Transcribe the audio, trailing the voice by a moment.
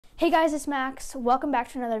Hey guys, it's Max. Welcome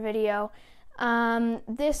back to another video.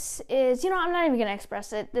 This is, I'm not even going to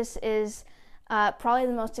express it. This is probably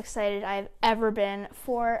the most excited I've ever been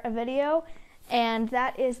for a video, and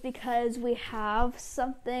that is because we have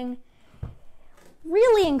something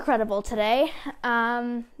really incredible today.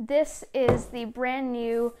 This is the brand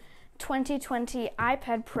new 2020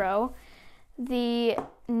 iPad Pro, the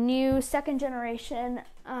new second generation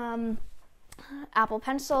Apple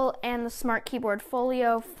Pencil, and the Smart Keyboard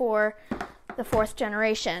Folio for the 4th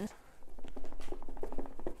generation.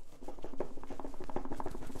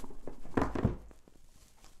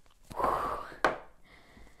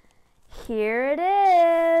 Here it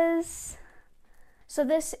is. So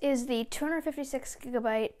this is the 256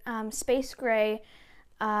 gigabyte space gray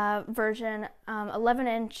version,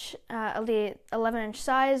 11-inch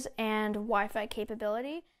size and Wi-Fi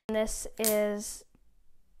capability. And this is,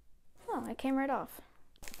 oh, it came right off.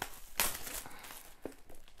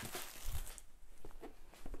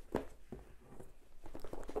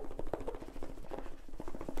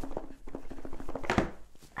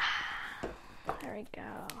 There we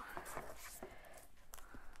go.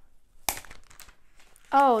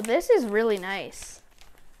 Oh, this is really nice.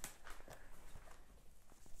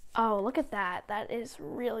 Oh, look at that. That is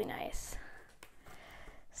really nice.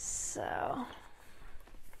 So,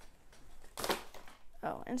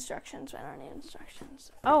 oh, instructions. I don't need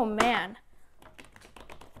instructions. Oh, man.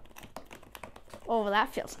 Oh,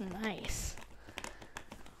 that feels nice.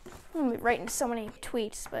 I'm gonna be writing so many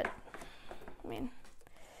tweets, but, I mean.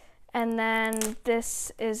 And then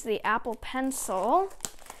this is the Apple Pencil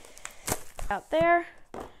out there,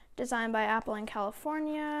 designed by Apple in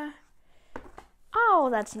California. Oh,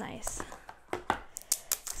 that's nice.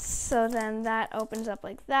 So then that opens up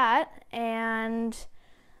like that, and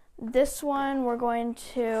this one we're going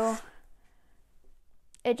to,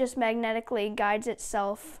 it just magnetically guides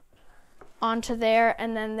itself onto there,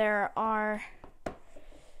 and then there are,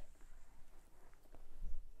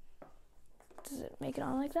 does it make it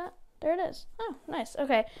on like that? There it is. Oh, nice.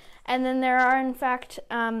 Okay. And then there are, in fact,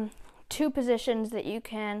 two positions that you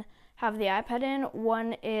can have the iPad in.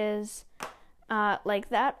 One is like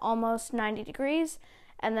that, almost 90 degrees.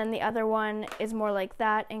 And then the other one is more like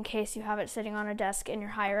that in case you have it sitting on a desk and you're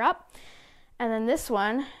higher up. And then this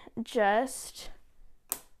one just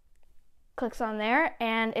clicks on there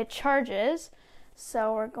and it charges.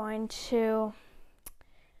 So we're going to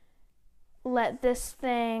let this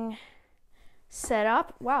thing set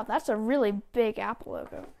up. Wow, that's a really big Apple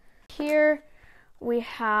logo. Here we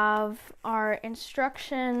have our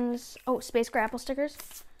instructions. Oh, Space Gray Apple stickers.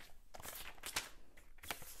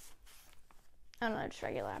 I don't know, just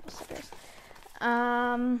regular Apple stickers.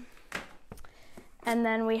 And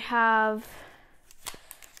then we have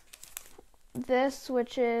this,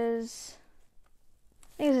 which is,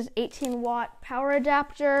 I think this is 18-watt power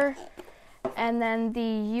adapter, and then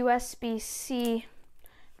the USB-C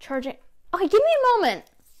charging. Okay, give me a moment.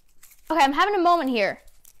 Okay, I'm having a moment here.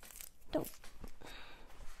 Don't.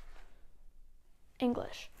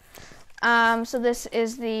 English. So this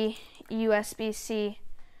is the USB-C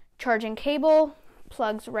charging cable,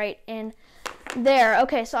 plugs right in there.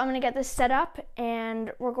 Okay, so I'm going to get this set up,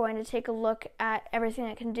 and we're going to take a look at everything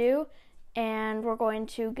it can do, and we're going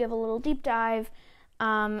to give a little deep dive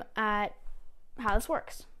at how this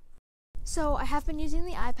works. So I have been using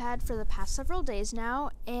the iPad for the past several days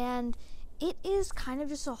now, and it is kind of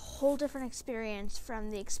just a whole different experience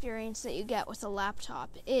from the experience that you get with a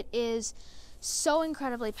laptop. It is so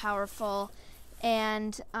incredibly powerful,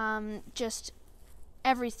 and just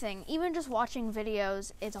everything, even just watching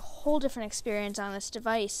videos, is a whole different experience on this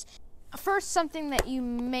device. First, something that you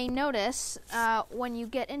may notice when you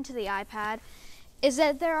get into the iPad is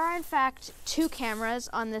that there are in fact two cameras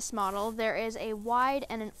on this model. There is a wide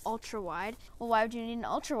and an ultra wide. Well, why would you need an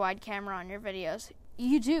ultra wide camera on your videos?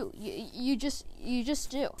 You do. You just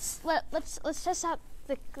do. Let's test out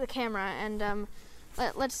the camera, and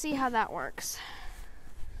let's see how that works.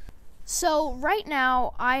 So right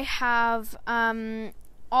now I have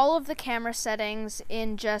all of the camera settings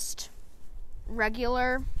in just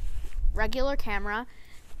regular camera,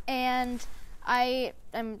 and I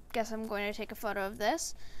guess I'm going to take a photo of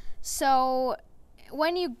this. So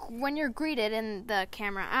when you're greeted in the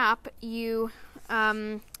camera app, you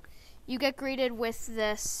get greeted with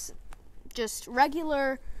this just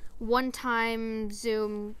regular one-time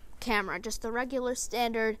zoom camera, just the regular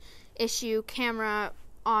standard issue camera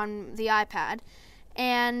on the iPad.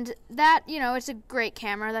 And that, it's a great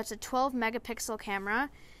camera. That's a 12 megapixel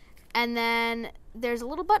camera. And then there's a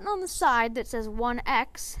little button on the side that says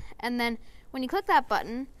 1x, and then when you click that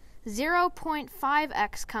button,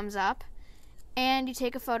 0.5x comes up, and you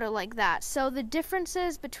take a photo like that. So the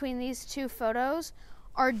differences between these two photos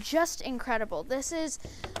are just incredible. This is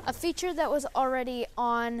a feature that was already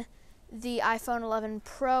on the iPhone 11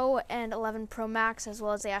 Pro and 11 Pro Max, as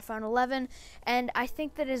well as the iPhone 11, and I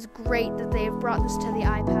think that is great that they've brought this to the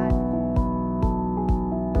iPad.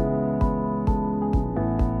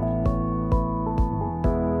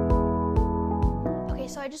 Okay,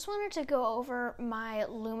 so I just wanted to go over my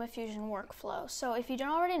LumaFusion workflow. So if you don't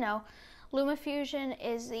already know, LumaFusion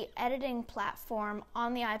is the editing platform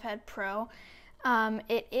on the iPad Pro.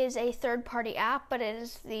 It is a third-party app, but it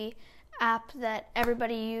is the app that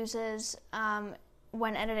everybody uses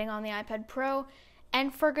when editing on the iPad Pro,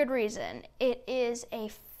 and for good reason. It is a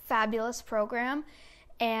fabulous program,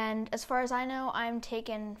 and as far as I know, I'm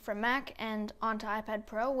taken from Mac and onto iPad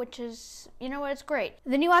Pro, which is, you know what, it's great.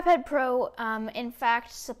 The new iPad Pro, in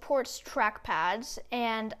fact, supports trackpads,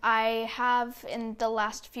 and I have, in the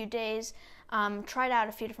last few days, tried out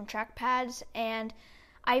a few different trackpads, and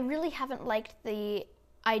I really haven't liked the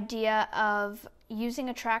idea of using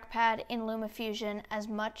a trackpad in LumaFusion as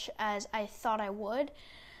much as I thought I would.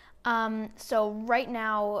 So right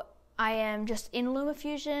now I am just in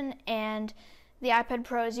LumaFusion, and the iPad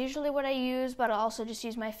Pro is usually what I use, but I'll also just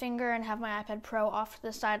use my finger and have my iPad Pro off to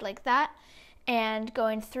the side like that, and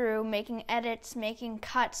going through, making edits, making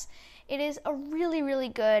cuts. It is a really, really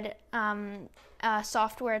good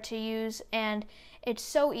software to use, and it's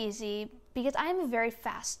so easy because I am a very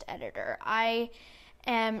fast editor. I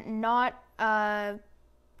am not,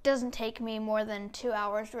 doesn't take me more than 2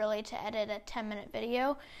 hours really to edit a 10-minute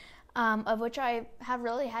video, of which I have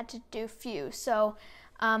really had to do few. So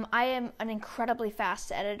I am an incredibly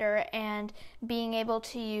fast editor, and being able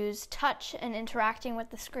to use touch and interacting with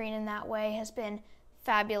the screen in that way has been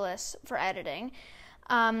fabulous for editing.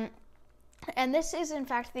 And this is in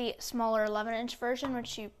fact the smaller 11-inch version,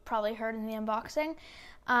 which you probably heard in the unboxing.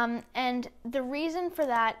 And the reason for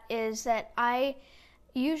that is that I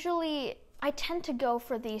tend to go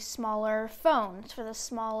for the smaller phones, for the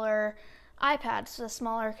smaller iPads, for the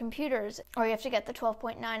smaller computers, or you have to get the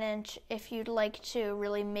 12.9-inch if you'd like to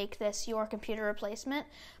really make this your computer replacement.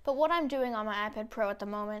 But what I'm doing on my iPad Pro at the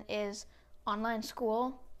moment is online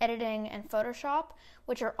school, editing, and Photoshop,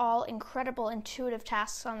 which are all incredible intuitive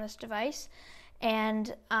tasks on this device,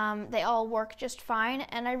 and they all work just fine.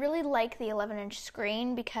 And I really like the 11-inch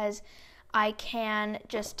screen because I can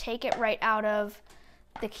just take it right out of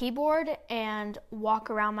the keyboard and walk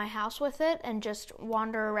around my house with it and just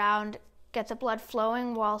wander around, get the blood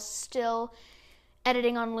flowing while still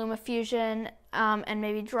editing on LumaFusion, and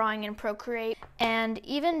maybe drawing in Procreate, and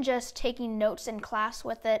even just taking notes in class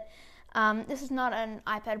with it. This is not an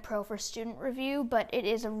iPad Pro for student review, but it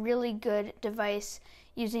is a really good device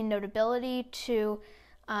using Notability to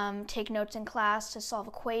take notes in class, to solve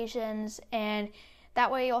equations, and that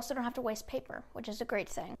way you also don't have to waste paper, which is a great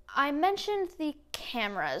thing. I mentioned the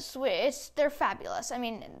cameras. They're fabulous. I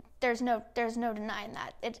mean, there's no denying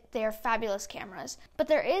that. They're fabulous cameras. But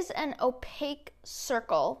there is an opaque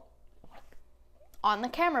circle on the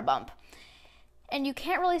camera bump, and you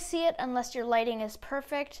can't really see it unless your lighting is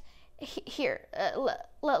perfect. Here,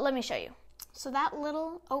 let me show you. So that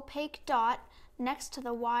little opaque dot next to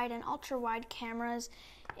the wide and ultra-wide cameras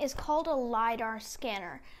is called a LiDAR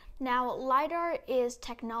scanner. Now, LiDAR is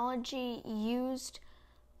technology used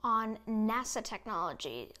on NASA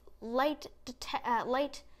technology. Light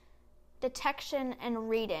detection and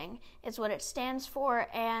reading is what it stands for,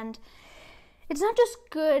 and it's not just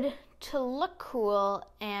good to look cool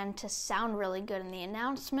and to sound really good in the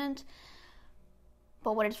announcement,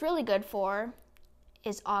 but what it's really good for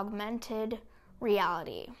is augmented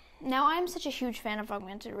reality. Now, I'm such a huge fan of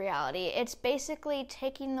augmented reality. It's basically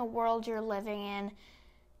taking the world you're living in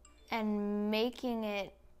and making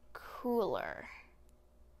it cooler,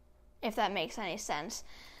 if that makes any sense.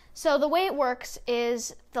 So the way it works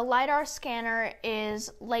is the LiDAR scanner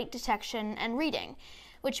is light detection and reading,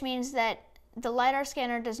 which means that the LiDAR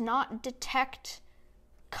scanner does not detect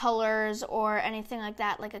colors or anything like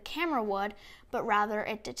that like a camera would, but rather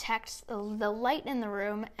it detects the light in the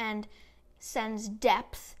room and sends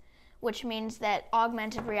depth, which means that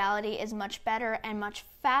augmented reality is much better and much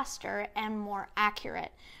faster and more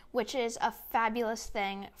accurate, which is a fabulous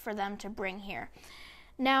thing for them to bring here.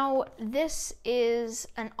 Now, this is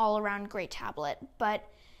an all-around great tablet, but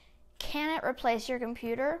can it replace your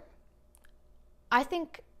computer? I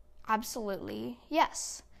think absolutely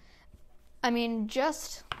yes. I mean,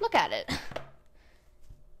 just look at it.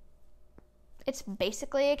 It's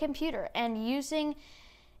basically a computer, and using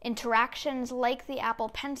interactions like the Apple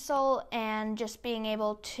Pencil and just being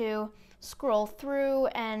able to scroll through,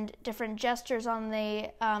 and different gestures on the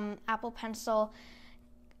Apple Pencil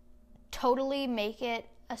totally make it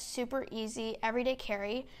a super easy everyday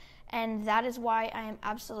carry, and that is why I am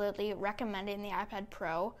absolutely recommending the iPad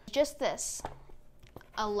Pro. Just this,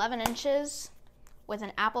 11 inches with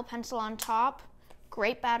an Apple Pencil on top,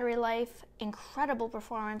 great battery life, incredible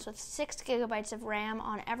performance with 6 gigabytes of RAM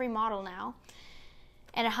on every model now,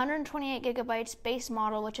 and 128 gigabytes base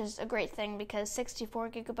model, which is a great thing because 64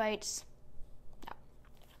 gigabytes,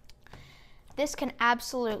 no. This can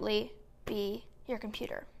absolutely be your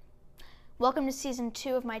computer. Welcome to season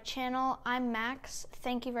 2 of my channel. I'm Max.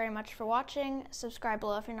 Thank you very much for watching. Subscribe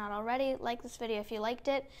below if you're not already. Like this video if you liked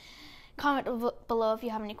it. Comment below if you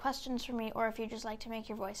have any questions for me or if you just like to make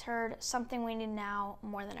your voice heard. Something we need now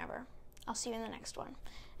more than ever. I'll see you in the next one.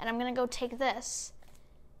 And I'm going to go take this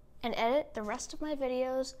and edit the rest of my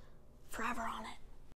videos forever on it.